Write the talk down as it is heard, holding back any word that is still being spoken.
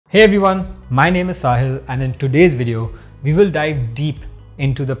Hey everyone, my name is Sahil, and in today's video, we will dive deep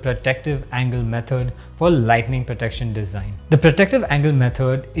into the protective angle method for lightning protection design. The protective angle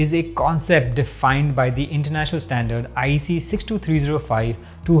method is a concept defined by the international standard IEC 62305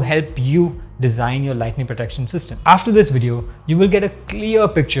 to help you design your lightning protection system. After this video, you will get a clear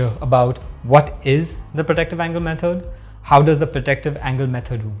picture about what is the protective angle method, how does the protective angle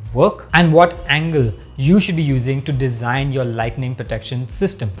method work, and what angle you should be using to design your lightning protection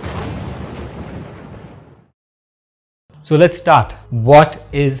system. So let's start. What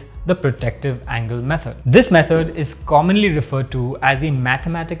is the protective angle method? This method is commonly referred to as a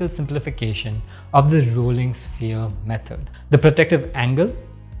mathematical simplification of the rolling sphere method. The protective angle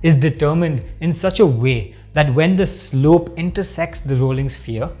is determined in such a way that when the slope intersects the rolling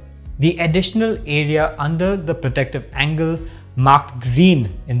sphere, the additional area under the protective angle marked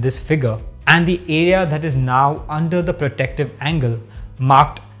green in this figure and the area that is now under the protective angle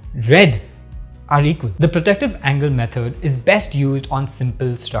marked red are equal. The protective angle method is best used on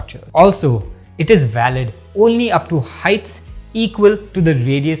simple structures. Also, it is valid only up to heights equal to the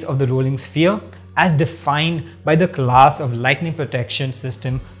radius of the rolling sphere as defined by the class of lightning protection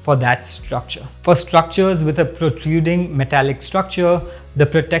system for that structure. For structures with a protruding metallic structure, the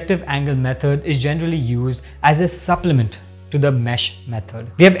protective angle method is generally used as a supplement to the mesh method.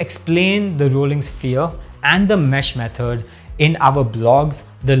 We have explained the rolling sphere and the mesh method in our blogs.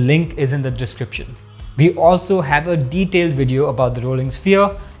 The link is in the description. We also have a detailed video about the rolling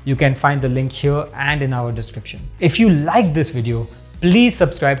sphere. You can find the link here and in our description. If you like this video, please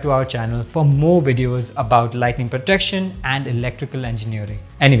subscribe to our channel for more videos about lightning protection and electrical engineering.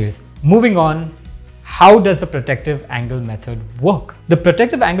 Anyways, moving on, how does the protective angle method work? The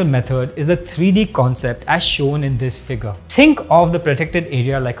protective angle method is a 3D concept as shown in this figure. Think of the protected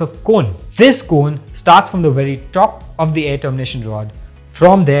area like a cone. This cone starts from the very top of the air termination rod.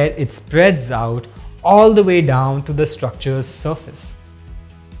 From there, it spreads out all the way down to the structure's surface.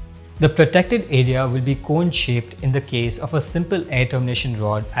 The protected area will be cone-shaped in the case of a simple air termination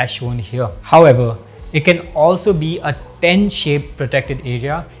rod as shown here. However, it can also be a 10-shaped protected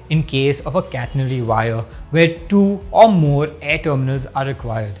area in case of a catenary wire where 2 or more air terminals are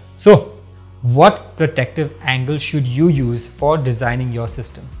required. So, what protective angle should you use for designing your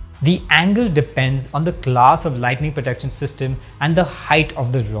system? The angle depends on the class of lightning protection system and the height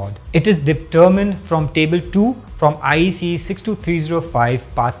of the rod. It is determined from table 2 from IEC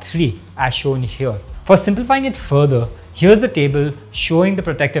 62305 part 3 as shown here. For simplifying it further, here's the table showing the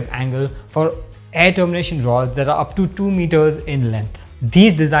protective angle for air termination rods that are up to 2 meters in length.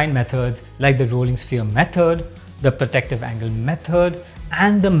 These design methods like the rolling sphere method, the protective angle method,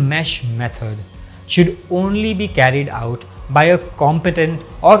 and the mesh method should only be carried out by a competent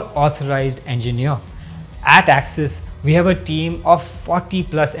or authorized engineer. At Axis, we have a team of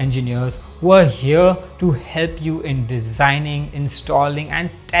 40+ engineers who are here to help you in designing, installing, and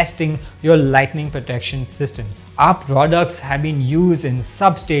testing your lightning protection systems. Our products have been used in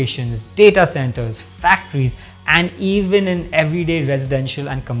substations, data centers, factories, and even in everyday residential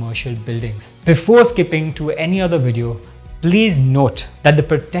and commercial buildings. Before skipping to any other video, please note that the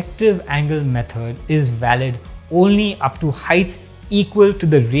protective angle method is valid only up to heights equal to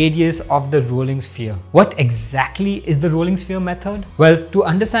the radius of the rolling sphere. What exactly is the rolling sphere method? Well, to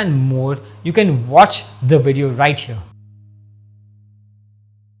understand more, you can watch the video right here.